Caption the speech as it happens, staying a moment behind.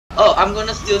Oh, I'm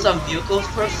gonna steal some vehicles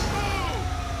first.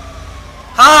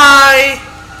 Hi!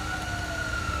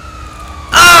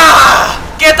 Ah!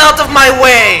 Get out of my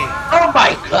way! Oh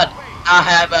my god! I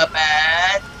have a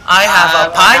bed. I have a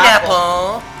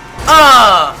pineapple.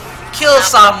 Ah! Kill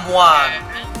someone.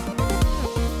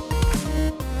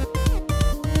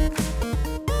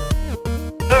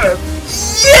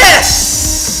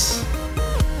 Yes!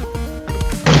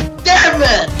 Damn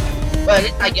it!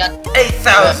 Wait, I got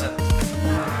 8,000.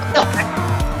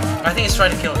 I think he's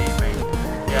trying to kill you, mate.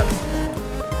 Yeah.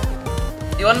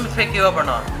 You want me to pick you up or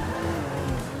not?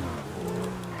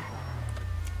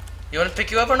 You want to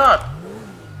pick you up or not?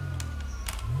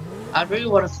 I really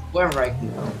want to swim right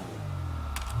now.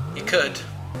 You could.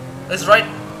 It's right.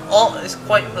 All it's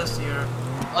quite close to your.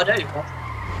 Oh, there you go.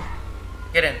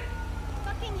 Get in.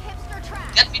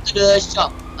 Get me to the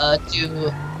shop.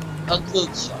 To a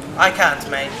clothes shop. I can't,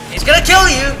 mate. He's gonna kill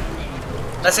you.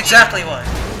 That's exactly why.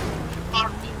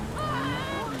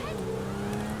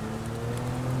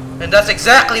 And that's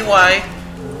exactly why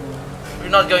we're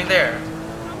not going there.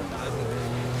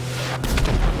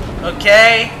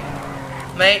 Okay,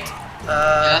 mate.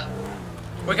 Yeah.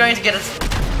 We're going to get a.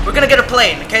 We're gonna get a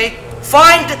plane. Okay.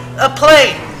 Find a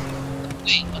plane.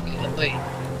 Wait, okay, a plane.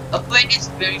 A plane is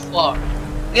very far.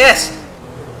 Yes.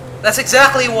 That's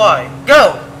exactly why.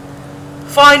 Go.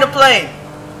 Find a plane.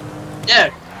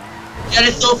 There. That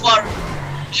is so far.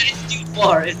 That is too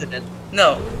far, isn't it?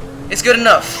 No. It's good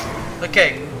enough.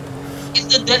 Okay. It's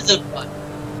the desert one.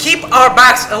 Keep our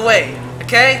backs away.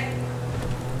 Okay.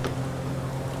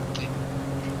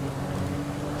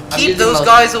 Keep those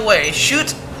guys away.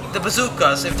 Shoot the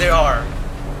bazookas if there are.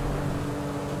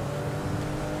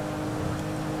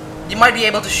 You might be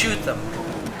able to shoot them.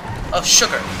 Of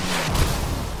sugar.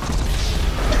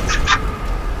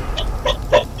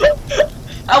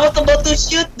 I was about to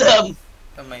shoot them.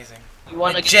 Amazing. You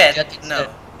wanna a get jet? instead? No,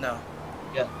 no.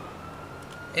 Yeah.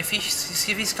 If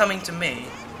he's coming to me,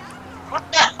 What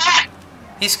the heck?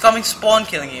 he's coming spawn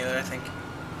killing you. I think.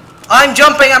 I'm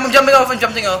jumping off. I'm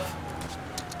jumping off.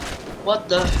 What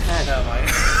the heck? Never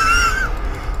mind.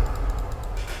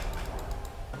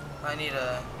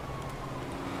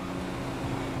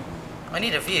 I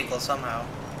need a vehicle somehow.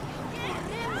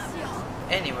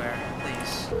 Anywhere,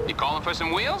 please. You calling for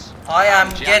some wheels? I am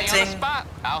Johnny on the getting. spot.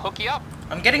 I'll hook you up.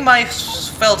 I'm getting my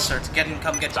Felser to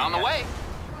come get It's on the me. way.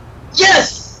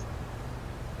 Yes!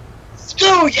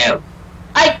 Screw you!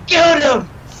 I killed him!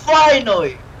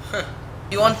 Finally!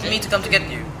 You want me to come to get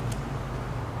you?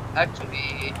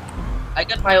 Actually, I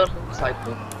got my own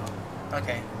motorcycle.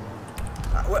 Okay.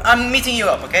 I'm meeting you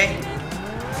up, okay?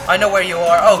 I know where you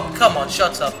are. Oh, come on,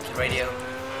 shut up, radio.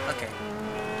 Okay.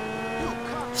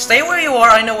 Stay where you are,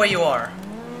 I know where you are.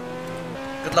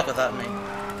 Good luck with that, mate.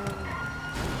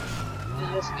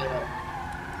 Let's go.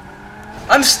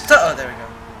 I'm stuck. Oh, there we go.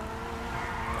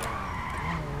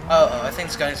 Oh, I think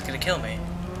this guy is gonna kill me.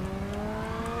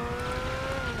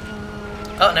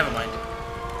 Oh, never mind.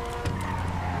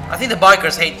 I think the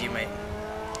bikers hate you, mate.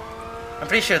 I'm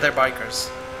pretty sure they're bikers.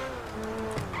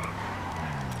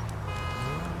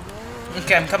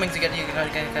 Okay, I'm coming to get you. Come.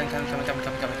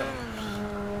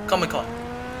 Comic-Con.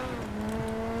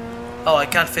 Oh, I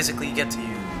can't physically get to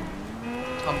you.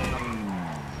 Come.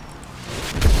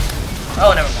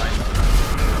 Oh, never mind.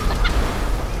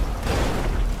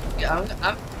 Yeah,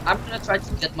 I'm gonna try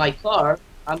to get my car.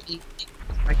 I'm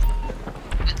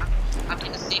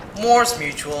gonna see. Morse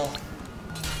Mutual.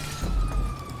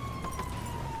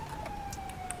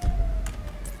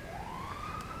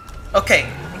 Okay.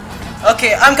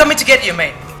 Okay, I'm coming to get you,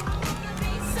 mate.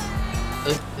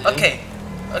 Okay.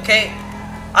 Okay.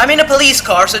 I'm in a police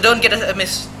car, so don't get a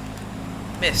miss,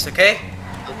 okay?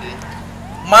 Okay.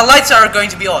 My lights are going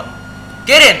to be on.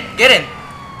 Get in! Get in!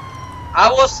 I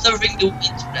was surfing the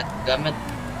internet, damn it.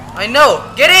 I know!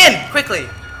 Get in! Quickly!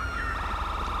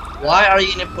 Why are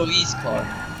you in a police car?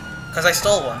 Because I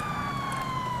stole one.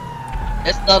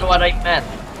 That's not what I meant.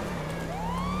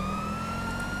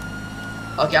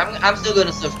 Okay, I'm still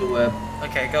gonna surf the web.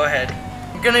 Okay, go ahead.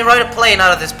 I'm gonna ride a plane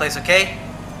out of this place, okay?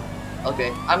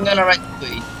 Okay, I'm gonna ride the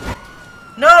plane.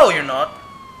 No, you're not.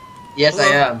 Yes, I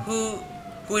am.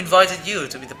 Who invited you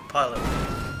to be the pilot?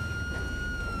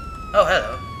 Oh,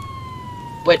 hello.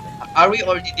 Wait, are we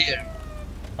already there?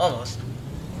 Almost.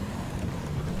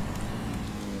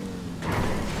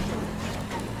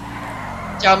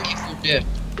 Tell me if you're there.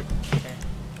 Okay.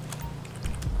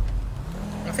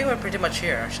 I think we're pretty much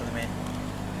here, actually, man.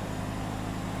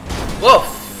 Whoa!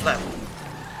 Flap.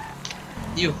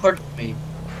 You hurt me.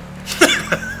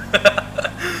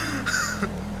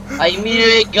 I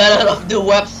immediately got out of the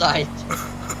website.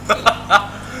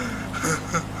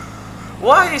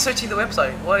 Why are you searching the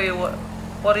website? What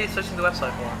are you searching the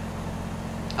website for?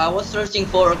 I was searching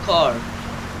for a car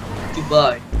to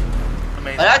buy.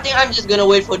 Amazing. But I think I'm just gonna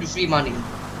wait for the free money.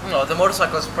 No, the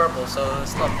motorcycle is purple, so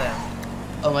it's not there.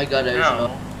 Oh my god, there is No.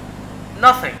 no.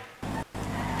 Nothing.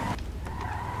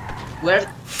 Where?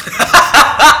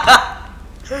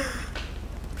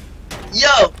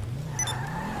 Yo!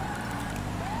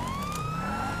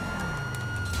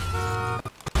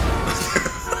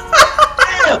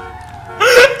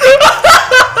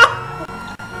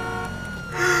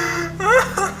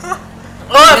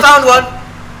 Oh, I found one!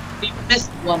 We missed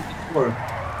one before.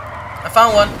 I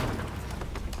found one.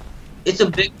 It's a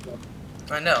big one.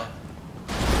 I know.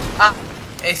 Ah,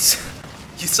 It's...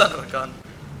 you son of a gun.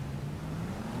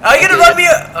 Are you gonna run me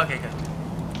okay, good.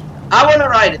 I wanna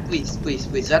ride it, please, please,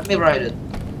 please. Let me ride it.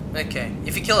 Okay,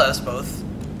 if you kill us both.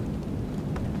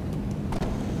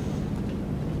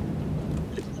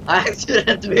 I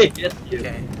accidentally hit you.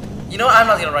 Okay. You know what? I'm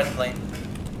not gonna ride the plane.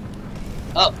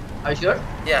 Oh, are you sure?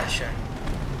 Yeah, sure.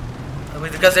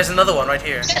 Because there's another one right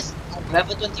here. Yes!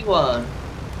 Level 21.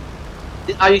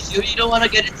 Are you sure you don't wanna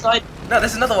get inside? No,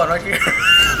 there's another one right here.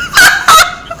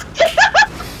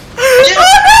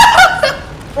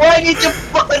 Why did you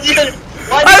put it?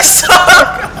 Why I did suck!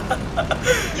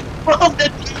 you from the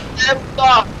damn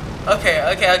car? Okay,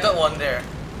 I got one there.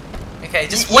 Okay,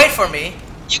 just wait for me.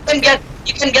 You can get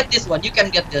this one. You can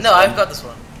get this No, one. I've got this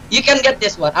one. You can get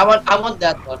this one. I want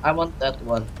that one. I want that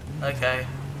one. Okay.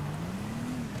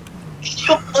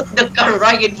 You put the car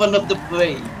right in front of the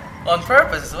plane. On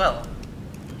purpose as well.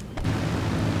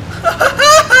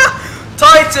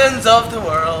 Titans of the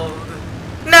world.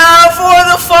 Now for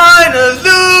the final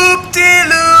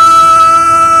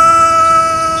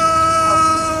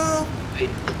loop-de-loop. Wait,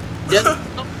 just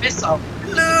don't miss out.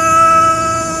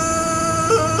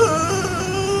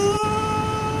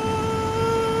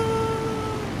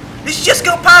 Did you just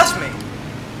go past me?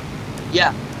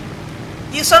 Yeah.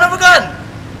 You son of a gun!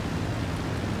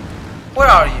 Where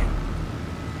are you?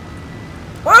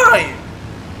 Where are you?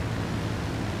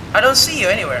 I don't see you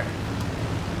anywhere.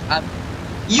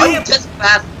 You Are you- just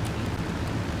passed.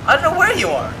 I don't know where you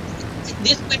are.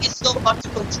 This thing is so hard to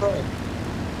control.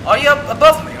 Are you up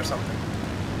above me or something?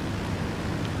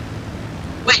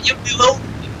 Wait, you're below me.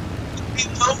 You're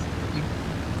below me.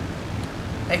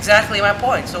 Exactly my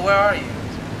point. So where are you?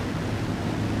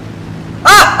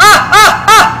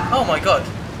 Ah! Oh my god.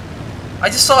 I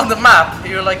just saw on the map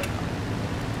you're like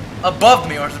above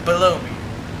me or below me.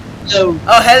 No.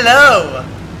 Oh, hello!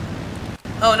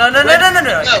 Oh, no.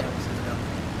 Okay.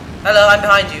 Hello, I'm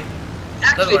behind you.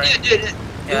 Actually, worry. dude,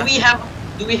 Yeah.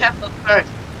 do we have a first?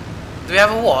 Do we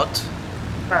have a what?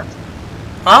 First.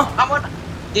 Huh? I wanna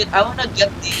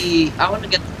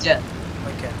get the jet.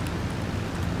 Okay.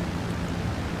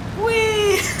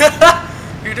 Whee!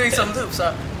 You're doing some loops,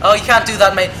 huh? Oh, you can't do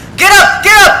that, mate. Get up!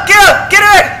 Get up! Get up! Get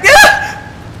away! Get up!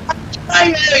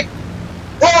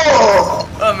 Oh!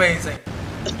 Amazing.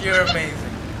 You're amazing.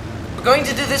 We're going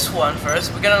to do this one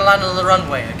first. We're gonna land on the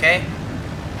runway, okay?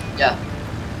 Yeah.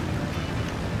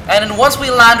 And then once we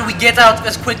land, we get out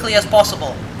as quickly as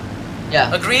possible.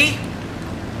 Yeah. Agree?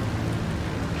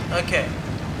 Okay.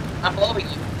 I'm following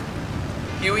you.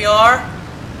 Here we are.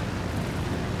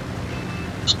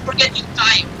 Don't forget your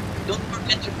time. Don't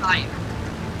forget your time.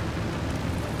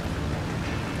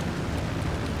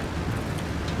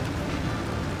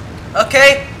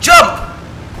 Okay, jump!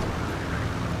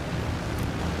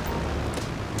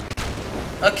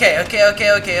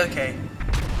 Okay.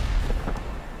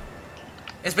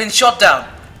 It's been shot down.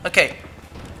 Okay.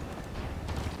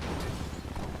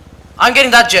 I'm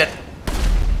getting that jet.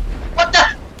 What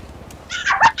the?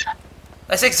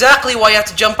 That's exactly why you have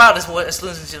to jump out as soon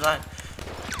as you land.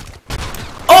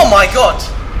 Oh my god!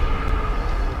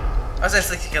 I was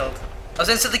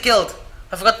instantly killed.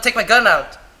 I forgot to take my gun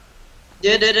out.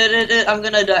 Dude, I'm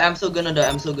gonna die. I'm so gonna die.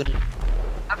 I'm so.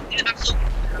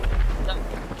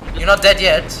 You're not dead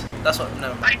yet. That's what.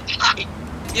 No. I died.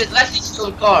 Dude, let's use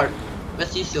your car.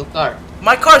 Let's use your car.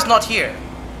 My car's not here.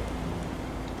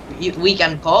 We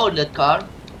can call that car.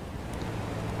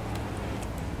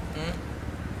 Hmm?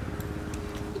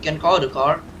 We can call the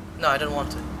car. No, I don't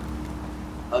want to.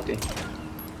 Okay.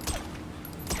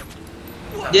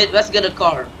 Dude, let's get a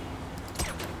car.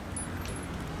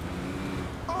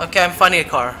 Okay, I'm finding a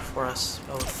car for us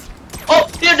both. Oh,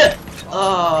 dude!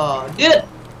 Oh, dude!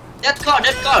 That car!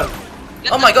 Get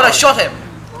Oh my that god, I car. shot him!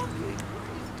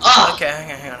 Ah! Okay,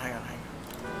 hang on.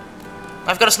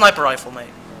 I've got a sniper rifle, mate.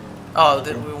 Oh,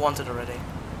 we want it already.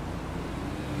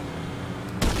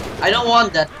 I don't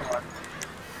want that car.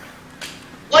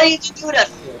 Why did you do that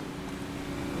for?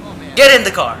 Get in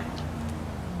the car!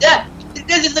 Yeah!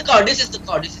 This is the car. This is the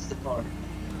car. This is the car.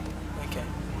 Okay.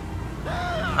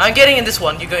 I'm getting in this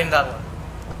one. You go in that one.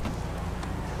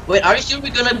 Wait, are you sure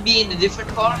we're gonna be in a different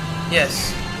car?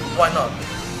 Yes. Why not?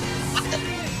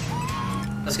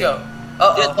 Let's go.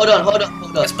 Dude, hold on.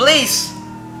 Yes, please.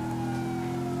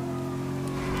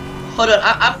 Hold on.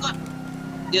 I'm gonna.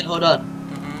 Dude, hold on.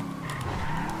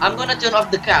 I'm gonna turn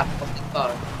off the cap of the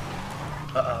car.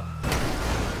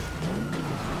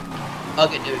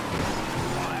 Okay, there we go.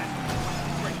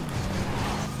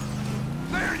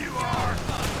 There you are.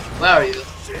 Where are you?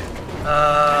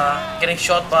 Getting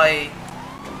shot by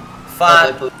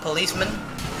 5 Oh, policemen.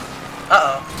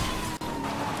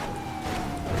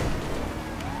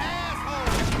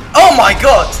 Oh my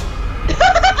god!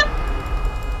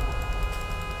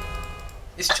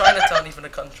 Is Chinatown even a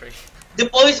country? The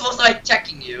police was like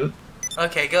checking you.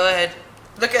 Okay, go ahead.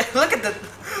 Look at the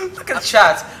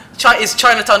chat. Is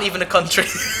Chinatown even a country?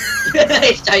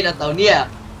 It's Chinatown, yeah.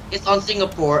 It's on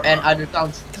Singapore and other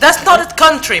countries. That's not a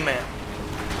country, man.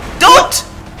 Don't!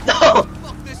 No!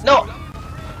 No!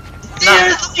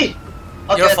 Seriously!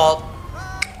 Okay. Your fault.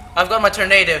 I've got my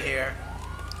tornado here.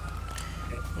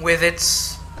 With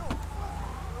its...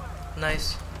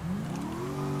 Nice.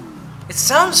 It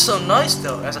sounds so nice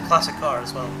though, as a classic car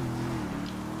as well.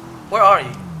 Where are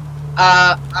you?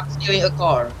 I'm stealing a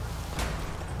car.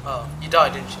 Oh, you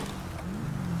died, didn't you?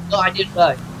 No, I didn't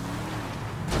die.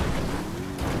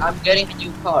 I'm getting a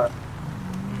new car.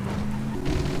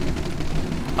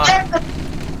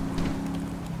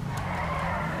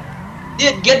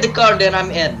 Dude, get the car, then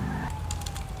I'm in.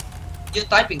 You're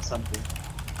typing something.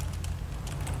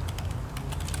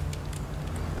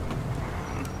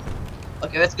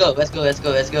 Okay, let's go. Okay,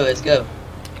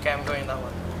 I'm going that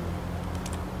one.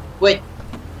 Wait,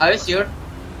 are you sure?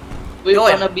 We're Go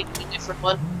gonna in. be in a different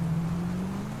one?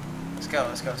 Let's go.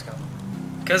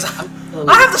 Because I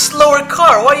have the slower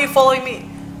car, why are you following me?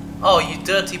 Oh, you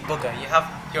dirty booger, you have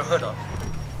your hood on.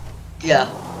 Yeah.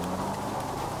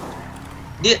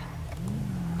 Dude.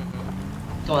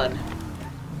 Come on.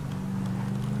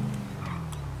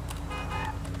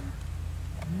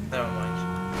 Never mind.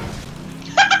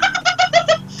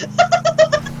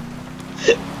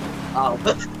 Ow.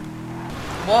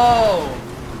 Whoa!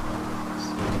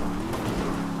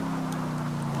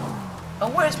 Oh,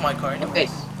 where's my car anyways? Okay.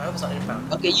 I hope it's not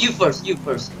inbound. Okay, you first.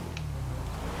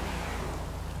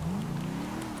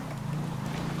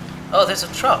 Oh, there's a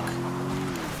truck.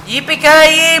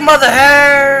 Yippee-ki-yay, mother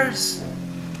hares!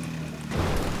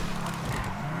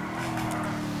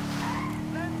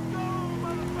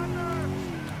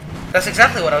 That's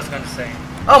exactly what I was going to say.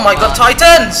 Oh my god,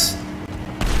 Titans!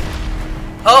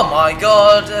 Oh my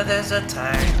god, there's a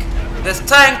tank. There's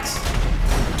tanks!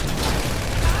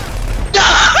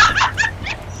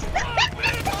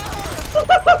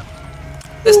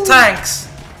 There's tanks!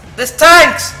 There's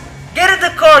tanks! Get in the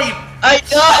car, you... I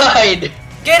died!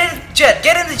 Get in the jet!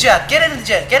 Get in the jet! Get in the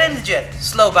jet! Get in the jet!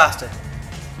 Slow bastard!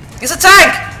 It's a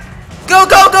tank! Go!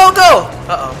 Go! Go! Go!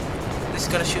 Uh-oh. This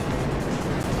is gonna shoot me.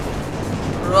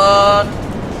 Run!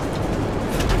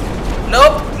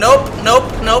 Nope! Nope!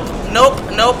 Nope! Nope! Nope!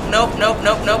 Nope! Nope! Nope!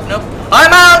 Nope! Nope! Nope!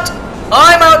 I'm out!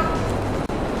 I'm out!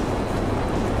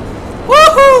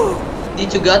 Woohoo!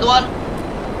 Did you get one?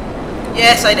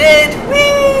 Yes, I did!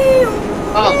 Whee!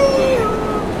 Oh.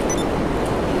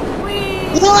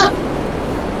 Whee! What?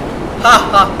 Ha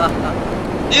ha ha ha!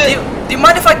 Dude, Do you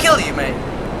mind if I kill you, mate?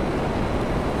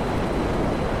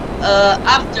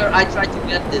 after I try to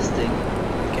get this thing.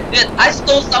 Okay. Dude, I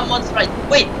stole someone's right.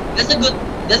 Wait, that's a good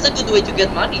way to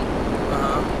get money.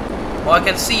 Well, I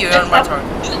can see you on my target.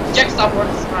 Check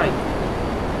someone's right.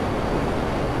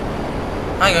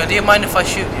 Hang on, do you mind if I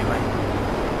shoot you, mate?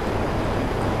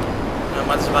 No,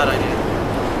 that's a bad idea.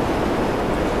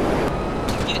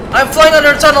 I'm flying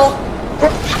under a tunnel!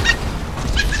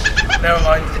 Never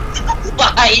mind.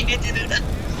 Why did you do that?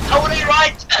 I wouldn't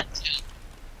write that.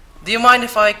 Do you mind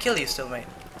if I kill you still, mate?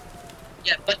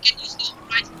 Yeah, but can you still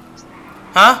write?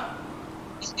 Huh?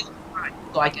 You still write,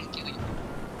 so I can kill you.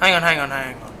 Hang on.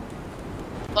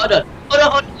 Hold on.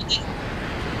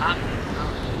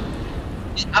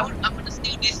 I'm gonna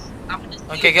steal this.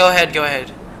 Okay, go ahead.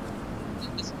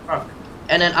 This car.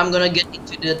 And then I'm gonna get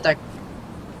into the tech.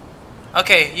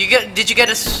 Okay, did you get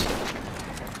a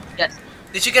Yes.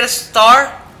 Did you get a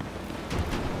star?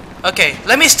 Okay,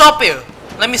 let me stop you.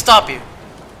 Let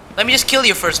me just kill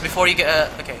you first before you get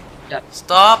okay. Yeah.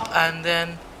 Stop and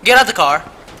then get out the car.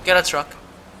 Get out the truck.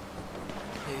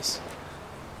 Please.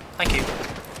 Thank you.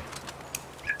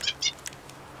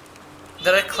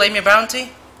 Did I claim your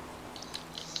bounty?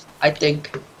 I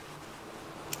think.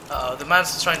 Uh oh, the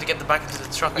man's trying to get back into the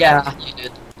truck. I Yeah, think. you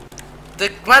did. The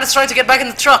man is trying to get back in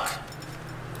the truck.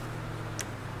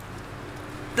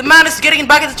 The man is getting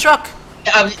back in the truck.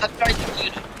 Yeah, I'm trying to do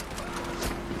it.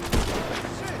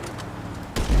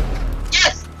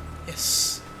 Yes!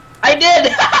 Yes. I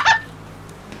did!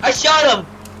 I shot him!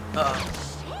 Uh-oh.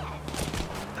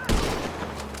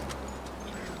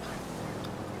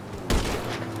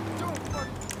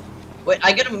 Wait,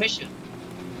 I get a mission.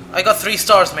 I got 3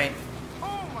 stars, mate.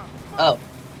 Oh.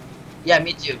 Yeah,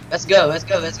 me too. Let's go, let's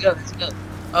go, let's go, let's go.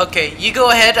 Okay, you go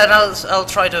ahead and I'll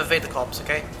try to evade the cops,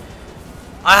 okay?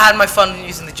 I had my fun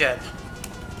using the jet.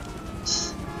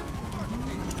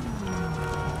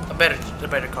 A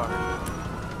better car.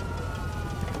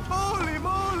 Holy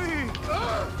moly!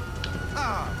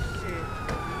 Ah, shit.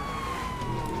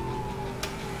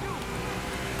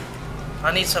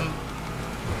 I need some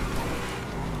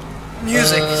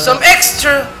music, some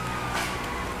extra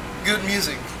good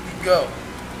music. Go.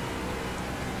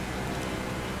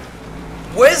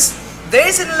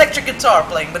 There's an electric guitar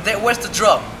playing, but where's the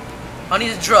drum? I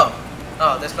need a drum.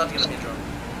 Oh, there's not gonna be a drum.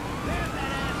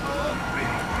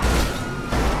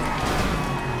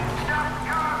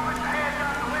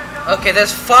 Okay,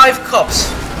 there's 5 cops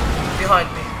behind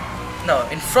me. No,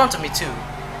 in front of me too.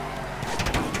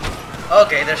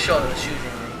 Okay, they're shooting me.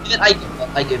 Dude, I give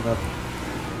up, I give up.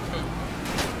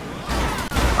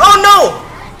 Oh no!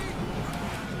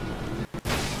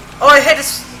 Oh, I hit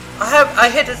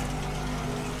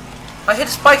a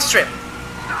spike strip.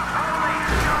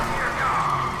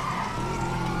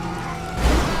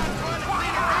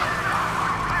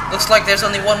 Looks like there's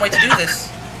only one way to do this.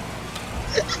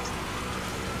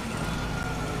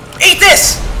 Eat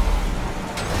this!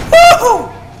 Woohoo!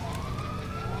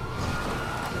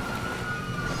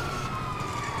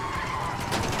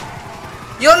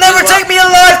 You'll never take me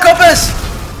alive, Compass!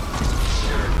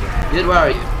 Dude, where are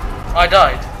you? I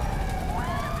died.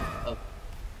 Oh.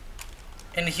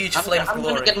 In a huge flame of I'm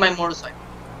glory. gonna get my motorcycle.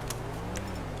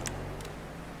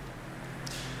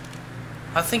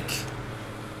 I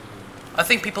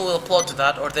think people will applaud to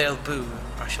that, or they'll boo,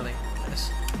 actually. There's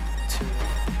 2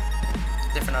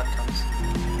 different outcomes.